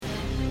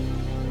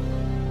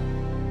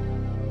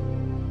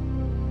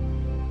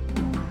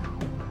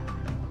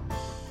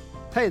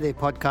Hey there,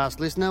 podcast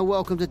listener.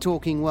 Welcome to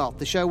Talking Wealth,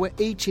 the show where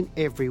each and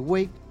every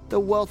week the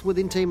Wealth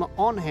Within team are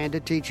on hand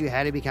to teach you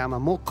how to become a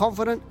more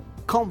confident,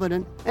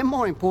 competent, and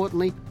more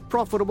importantly,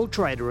 profitable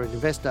trader and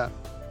investor.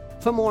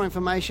 For more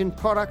information,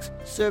 products,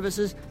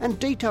 services, and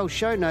detailed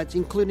show notes,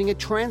 including a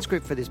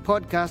transcript for this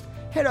podcast,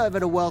 head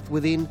over to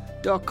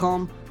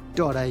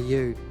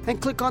wealthwithin.com.au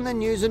and click on the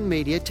News and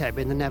Media tab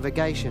in the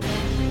navigation.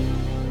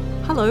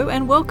 Hello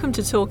and welcome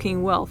to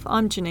Talking Wealth.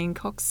 I'm Janine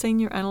Cox,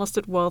 Senior Analyst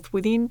at Wealth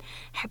Within.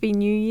 Happy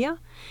New Year.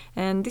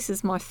 And this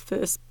is my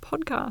first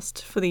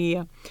podcast for the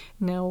year.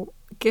 Now,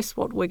 guess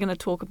what? We're going to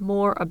talk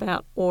more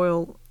about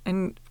oil,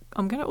 and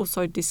I'm going to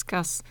also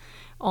discuss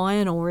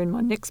iron ore in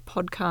my next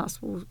podcast.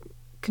 We'll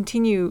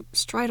continue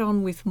straight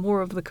on with more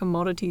of the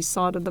commodities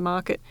side of the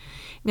market.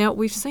 Now,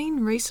 we've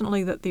seen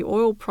recently that the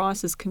oil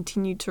prices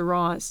continued to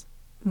rise.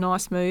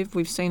 Nice move.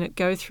 We've seen it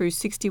go through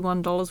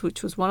 $61,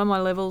 which was one of my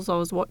levels I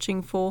was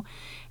watching for,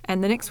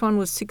 and the next one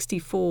was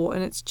 $64,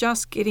 and it's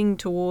just getting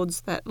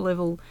towards that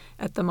level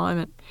at the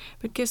moment.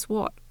 But guess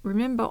what?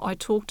 Remember, I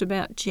talked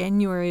about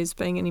January as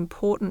being an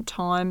important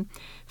time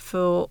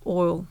for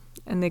oil,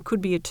 and there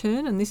could be a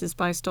turn, and this is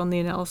based on the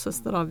analysis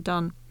that I've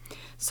done.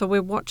 So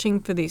we're watching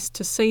for this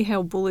to see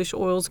how bullish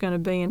oil is going to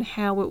be, and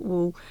how it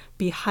will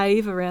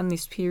behave around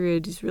this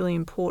period is really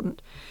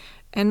important.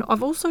 And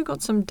I've also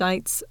got some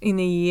dates in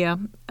the year,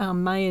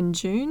 May and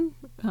June.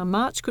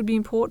 March could be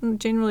important.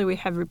 Generally, we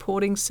have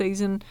reporting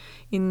season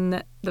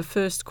in the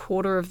first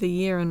quarter of the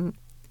year, and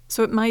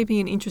so it may be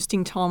an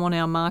interesting time on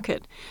our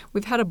market.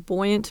 We've had a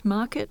buoyant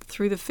market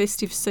through the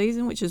festive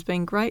season, which has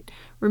been great,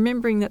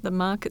 remembering that the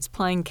market's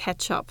playing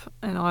catch-up,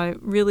 and I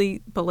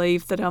really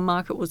believe that our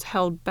market was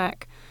held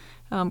back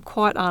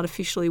quite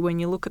artificially when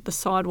you look at the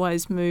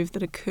sideways move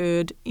that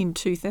occurred in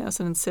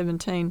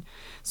 2017.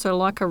 So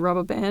like a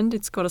rubber band,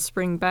 it's got to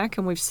spring back,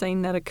 and we've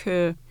seen that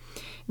occur.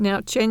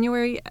 Now,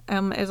 January,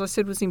 as I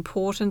said, was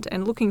important,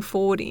 and looking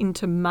forward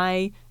into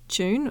May,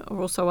 June are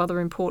also other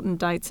important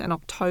dates, and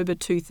October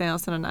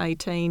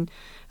 2018.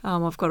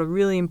 I've got a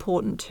really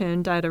important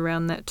turn date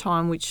around that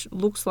time, which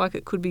looks like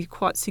it could be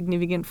quite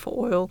significant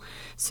for oil.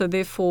 So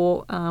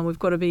therefore, we've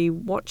got to be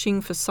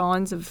watching for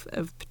signs of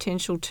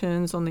potential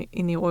turns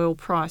in the oil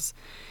price.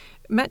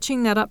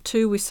 Matching that up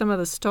too with some of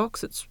the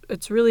stocks,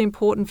 it's really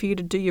important for you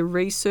to do your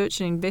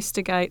research and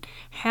investigate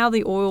how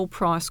the oil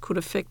price could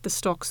affect the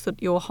stocks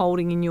that you're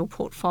holding in your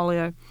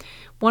portfolio.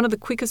 One of the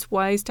quickest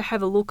ways to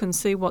have a look and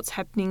see what's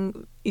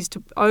happening is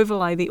to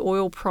overlay the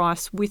oil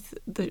price with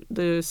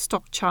the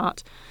stock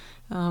chart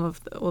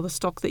or the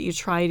stock that you're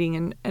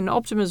trading. And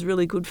Optima is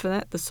really good for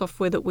that, the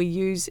software that we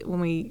use when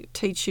we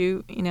teach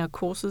you in our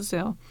courses,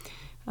 our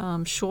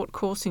short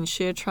course in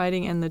share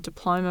trading and the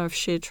diploma of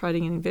share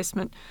trading and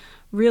investment.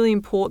 Really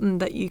important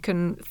that you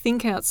can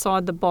think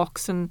outside the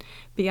box and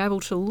be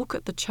able to look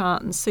at the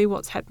chart and see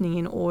what's happening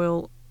in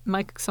oil,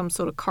 make some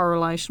sort of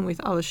correlation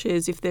with other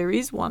shares if there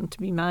is one to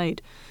be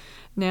made.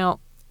 Now,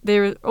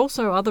 there are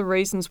also other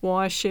reasons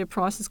why share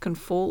prices can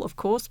fall, of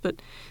course, but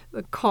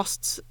the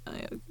cost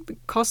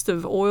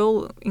of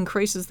oil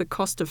increases the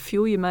cost of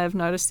fuel. You may have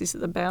noticed this at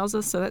the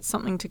Bowser, so that's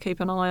something to keep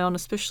an eye on,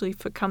 especially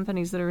for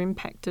companies that are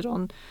impacted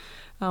on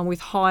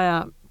with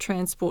higher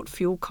transport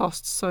fuel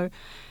costs. So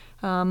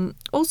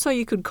also,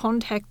 you could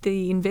contact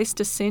the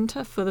Investor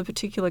Centre for the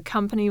particular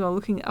company by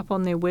looking up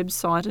on their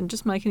website and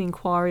just make an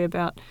inquiry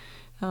about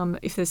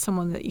if there's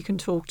someone that you can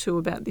talk to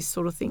about this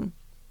sort of thing.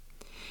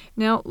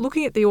 Now,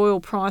 looking at the oil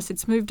price,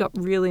 it's moved up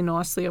really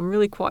nicely. I'm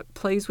really quite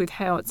pleased with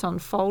how it's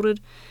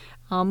unfolded.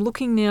 I'm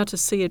looking now to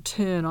see a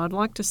turn. I'd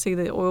like to see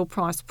the oil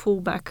price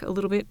pull back a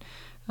little bit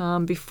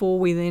before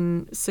we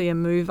then see a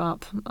move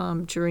up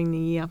during the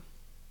year.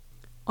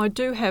 I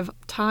do have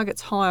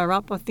targets higher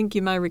up. I think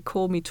you may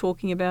recall me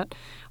talking about,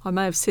 I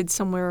may have said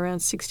somewhere around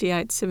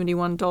 $68,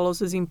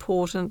 $71 is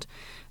important.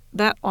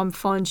 That I'm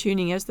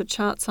fine-tuning as the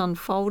chart's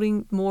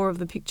unfolding, more of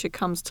the picture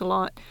comes to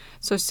light.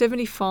 So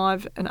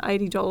 $75 and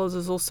 $80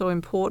 is also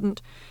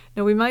important.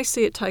 Now, we may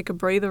see it take a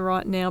breather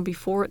right now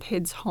before it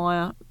heads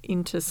higher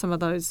into some of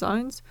those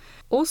zones.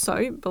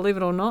 Also, believe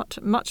it or not,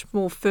 much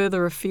more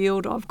further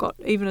afield, I've got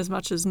even as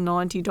much as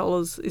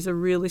 $90 is a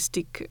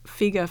realistic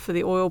figure for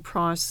the oil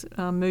price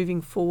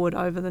moving forward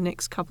over the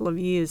next couple of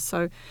years.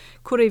 So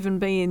could even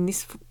be in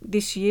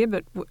this year,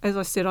 but as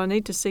I said, I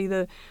need to see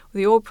the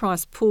oil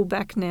price pull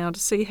back now to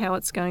see how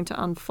it's going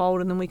to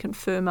unfold, and then we can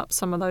firm up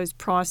some of those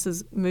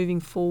prices moving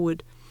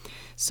forward.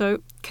 So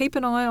keep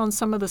an eye on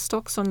some of the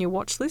stocks on your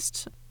watch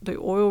list, the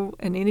oil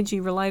and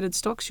energy related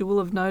stocks. You will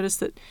have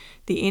noticed that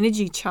the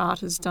energy chart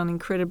has done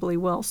incredibly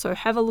well. So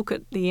have a look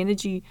at the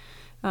energy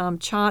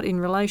chart in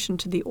relation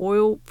to the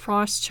oil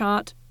price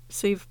chart,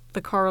 see if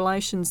the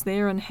correlations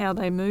there and how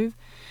they move.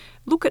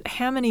 Look at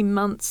how many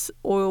months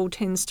oil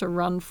tends to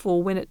run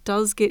for when it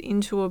does get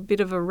into a bit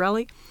of a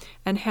rally,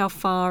 and how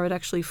far it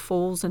actually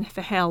falls and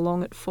for how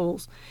long it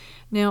falls.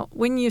 Now,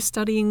 when you're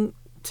studying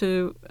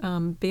to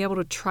be able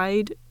to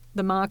trade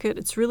the market,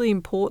 it's really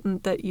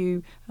important that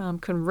you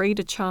can read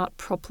a chart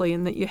properly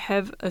and that you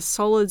have a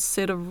solid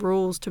set of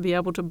rules to be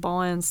able to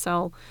buy and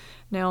sell.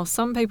 Now,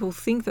 some people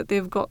think that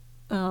they've got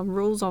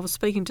rules. I was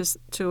speaking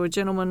to a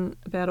gentleman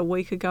about a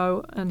week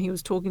ago, and he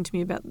was talking to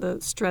me about the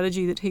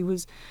strategy that he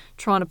was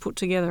trying to put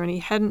together, and he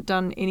hadn't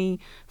done any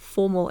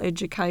formal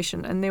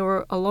education, and there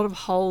were a lot of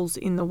holes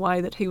in the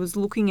way that he was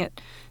looking at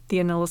the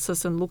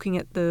analysis and looking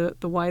at the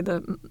way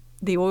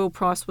the oil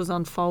price was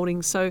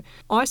unfolding. So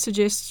I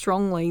suggest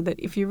strongly that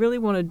if you really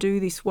want to do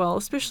this well,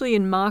 especially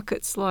in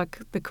markets like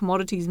the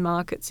commodities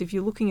markets, if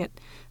you're looking at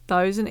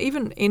those, and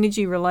even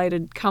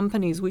energy-related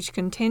companies, which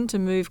can tend to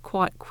move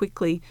quite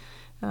quickly,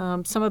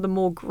 some of the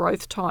more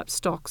growth-type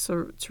stocks,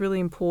 it's really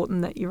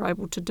important that you're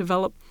able to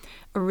develop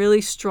a really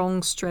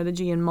strong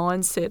strategy and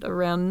mindset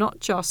around not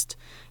just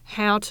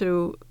how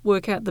to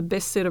work out the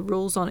best set of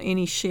rules on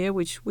any share,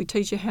 which we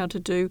teach you how to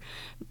do,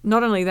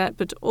 not only that,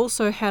 but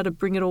also how to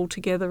bring it all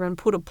together and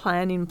put a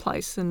plan in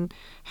place and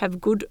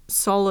have good,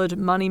 solid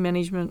money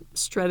management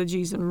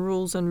strategies and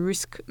rules and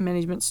risk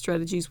management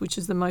strategies, which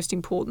is the most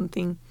important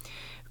thing.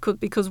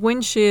 Because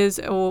when shares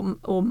or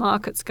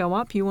markets go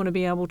up, you want to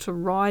be able to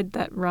ride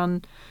that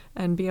run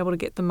and be able to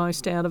get the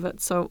most out of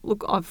it. So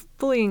look, I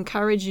fully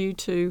encourage you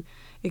to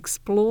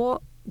explore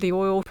the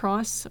oil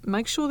price.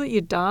 Make sure that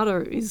your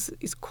data is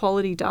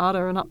quality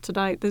data and up to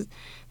date.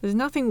 There's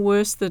nothing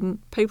worse than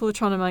people are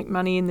trying to make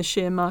money in the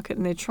share market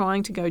and they're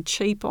trying to go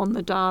cheap on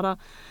the data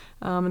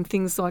and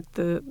things like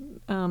the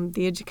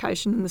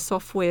education and the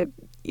software.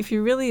 If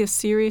you really are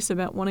serious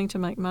about wanting to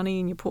make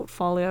money in your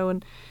portfolio,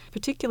 and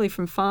particularly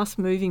from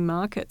fast-moving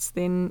markets,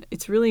 then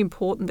it's really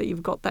important that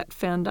you've got that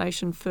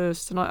foundation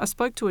first. And I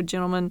spoke to a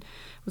gentleman,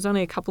 it was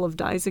only a couple of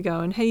days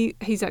ago, and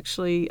he's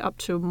actually up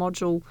to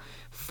Module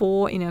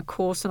 4 in our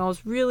course, and I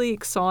was really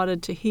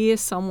excited to hear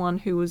someone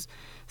who was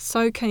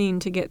so keen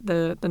to get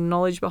the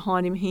knowledge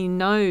behind him. He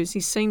knows,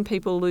 he's seen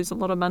people lose a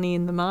lot of money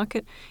in the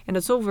market, and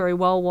it's all very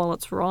well while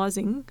it's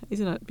rising,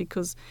 isn't it?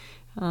 Because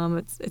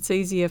it's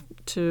easier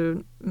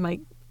to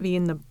be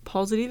in the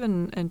positive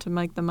and to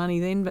make the money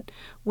then. But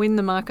when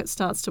the market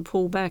starts to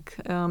pull back,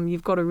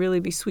 you've got to really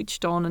be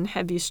switched on and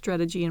have your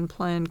strategy and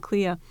plan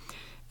clear.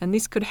 And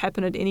this could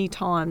happen at any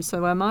time.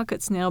 So our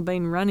market's now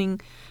been running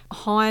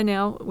higher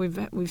now.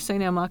 We've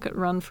seen our market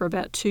run for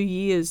about 2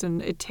 years,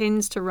 and it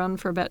tends to run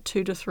for about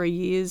 2 to 3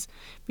 years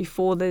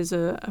before there's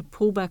a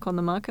pullback on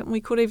the market. And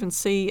we could even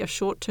see a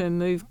short-term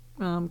move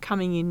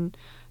coming in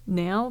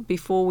now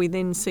before we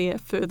then see a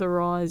further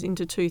rise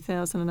into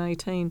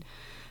 2018.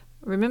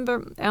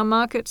 Remember, our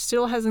market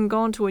still hasn't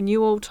gone to a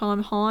new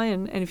all-time high,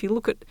 and if you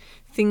look at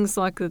things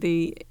like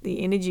the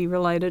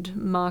energy-related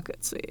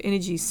markets,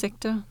 energy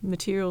sector,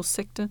 materials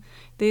sector,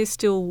 they're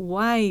still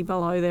way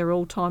below their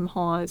all-time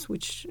highs,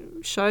 which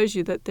shows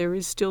you that there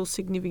is still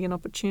significant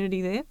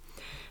opportunity there,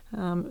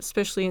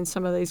 especially in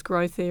some of these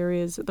growth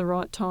areas at the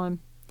right time.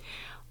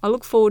 I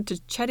look forward to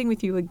chatting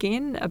with you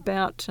again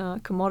about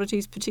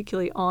commodities,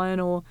 particularly iron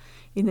ore,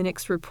 in the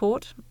next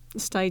report.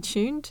 Stay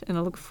tuned, and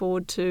I look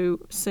forward to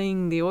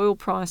seeing the oil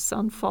price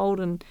unfold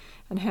and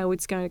how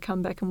it's going to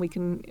come back, and we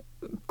can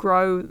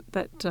grow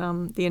that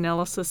the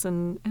analysis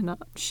and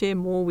share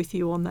more with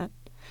you on that.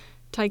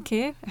 Take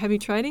care. Happy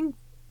trading.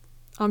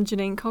 I'm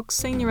Janine Cox,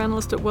 Senior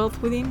Analyst at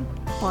Wealth Within.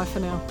 Bye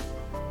for now.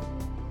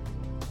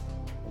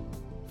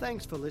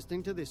 Thanks for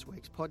listening to this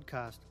week's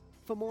podcast.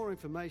 For more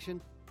information,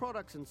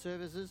 products and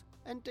services,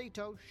 and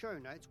detailed show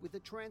notes with a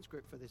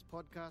transcript for this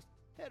podcast,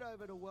 head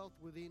over to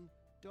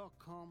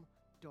wealthwithin.com.au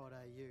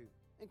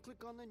and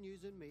click on the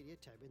News and Media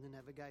tab in the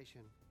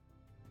navigation.